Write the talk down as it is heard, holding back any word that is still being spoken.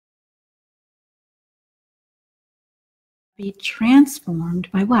be transformed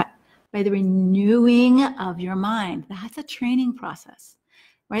by what? By the renewing of your mind. That's a training process,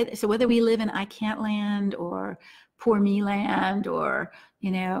 right? So whether we live in I can't land or poor me land, or,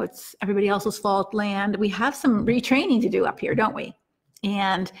 it's everybody else's fault land, we have some retraining to do up here, don't we?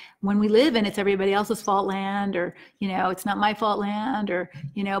 And when we live in it's everybody else's fault land, or, it's not my fault land, or,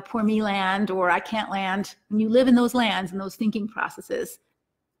 poor me land, or I can't land, when you live in those lands and those thinking processes,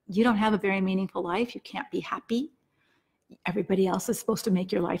 you don't have a very meaningful life. You can't be happy. Everybody else is supposed to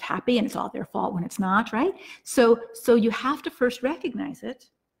make your life happy, and it's all their fault when it's not, right? So you have to first recognize it.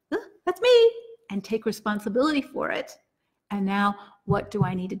 That's me, and take responsibility for it. And now, what do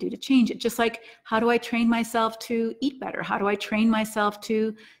I need to do to change it? Just like, how do I train myself to eat better? How do I train myself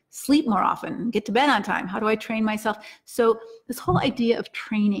to sleep more often and get to bed on time? How do I train myself? So this whole idea of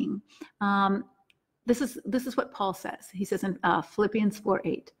training, this is what Paul says. He says in Philippians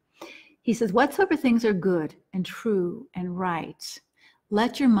 4:8. He says, whatsoever things are good and true and right,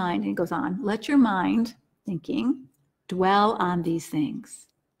 let your mind, and he goes on, let your mind, thinking, dwell on these things.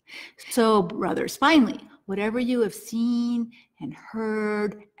 So, brothers, finally, whatever you have seen and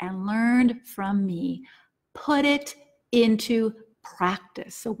heard and learned from me, put it into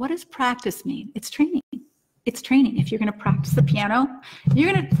practice. So what does practice mean? It's training. It's training. If you're going to practice the piano,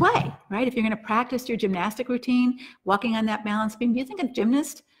 you're going to play, right? If you're going to practice your gymnastic routine, walking on that balance beam, do you think a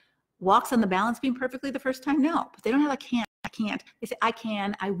gymnast walks on the balance beam perfectly the first time? No, but they don't have I can't. They say, I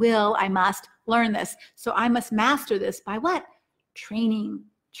can, I will, I must learn this. So I must master this by what? Training,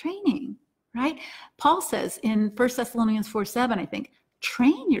 right? Paul says in 1 Thessalonians 4:7, I think,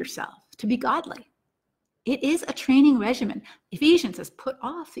 train yourself to be godly. It is a training regimen. Ephesians says, put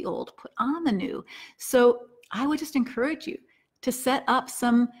off the old, put on the new. So I would just encourage you to set up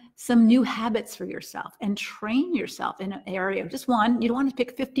some new habits for yourself and train yourself in an area, just one. You don't want to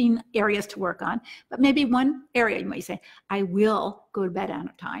pick 15 areas to work on, but maybe one area. You might say, I will go to bed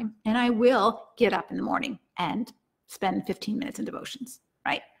on time, and I will get up in the morning and spend 15 minutes in devotions,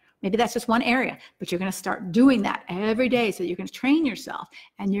 right? Maybe that's just one area, but you're going to start doing that every day. So you're going to train yourself,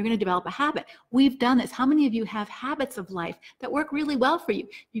 and you're going to develop a habit. We've done this. How many of you have habits of life that work really well for you?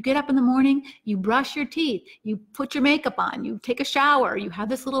 You get up in the morning, you brush your teeth, you put your makeup on, you take a shower, you have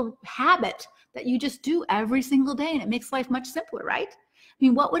this little habit that you just do every single day, and it makes life much simpler, right? I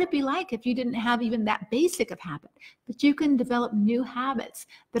mean, what would it be like if you didn't have even that basic of habit? But you can develop new habits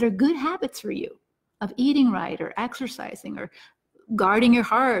that are good habits for you, of eating right, or exercising, or guarding your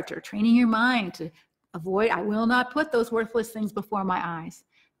heart, or training your mind to avoid, I will not put those worthless things before my eyes.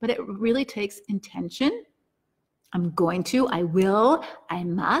 But it really takes intention. I'm going to, I will, I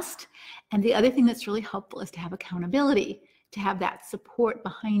must. And the other thing that's really helpful is to have accountability, to have that support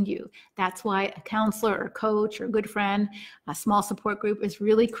behind you. That's why a counselor or coach or a good friend, a small support group is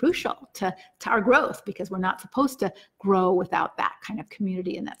really crucial to our growth, because we're not supposed to grow without that kind of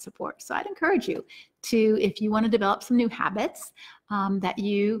community and that support. So I'd encourage you to, if you want to develop some new habits, that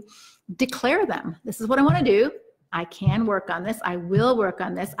you declare them. This is what I want to do. I can work on this. I will work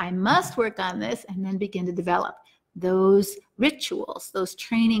on this. I must work on this, and then begin to develop those rituals, those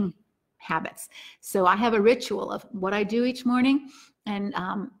training habits. So I have a ritual of what I do each morning, and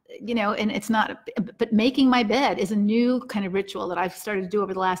and it's not, but making my bed is a new kind of ritual that I've started to do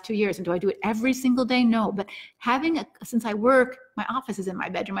over the last 2 years. And do I do it every single day? No, but since I work, my office is in my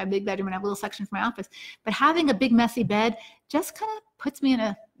bedroom, my big bedroom, and I have a little section for my office, but having a big messy bed just kind of puts me in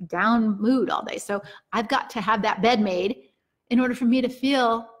a down mood all day. So I've got to have that bed made in order for me to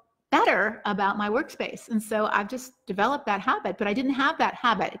feel better about my workspace. And so I've just developed that habit, but I didn't have that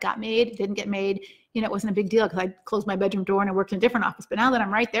habit. It got made, it didn't get made. It wasn't a big deal because I closed my bedroom door and I worked in a different office. But now that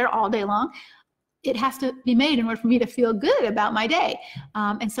I'm right there all day long, it has to be made in order for me to feel good about my day.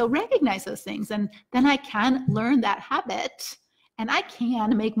 And so recognize those things, and then I can learn that habit, and I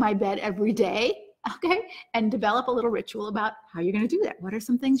can make my bed every day, okay? And develop a little ritual about how you're going to do that. What are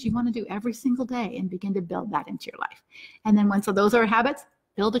some things you want to do every single day, and begin to build that into your life. And then once those are habits,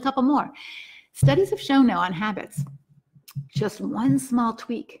 build a couple more. Studies have shown now on habits, just one small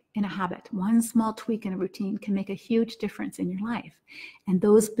tweak in a habit, one small tweak in a routine can make a huge difference in your life. And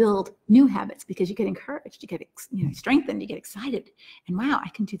those build new habits, because you get encouraged, you get strengthened, you get excited. And wow, I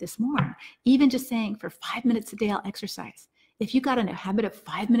can do this more. Even just saying for 5 minutes a day, I'll exercise. If you got in a habit of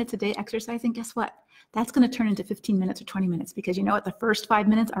 5 minutes a day exercising, guess what? That's going to turn into 15 minutes or 20 minutes, because you know what? The first 5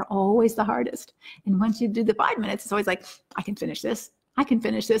 minutes are always the hardest. And once you do the 5 minutes, it's always like, I can finish this. I can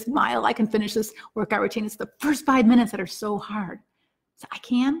finish this mile. I can finish this workout routine. It's the first 5 minutes that are so hard. So I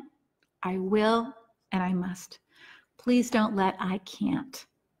can, I will, and I must. Please don't let I can't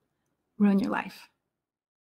ruin your life.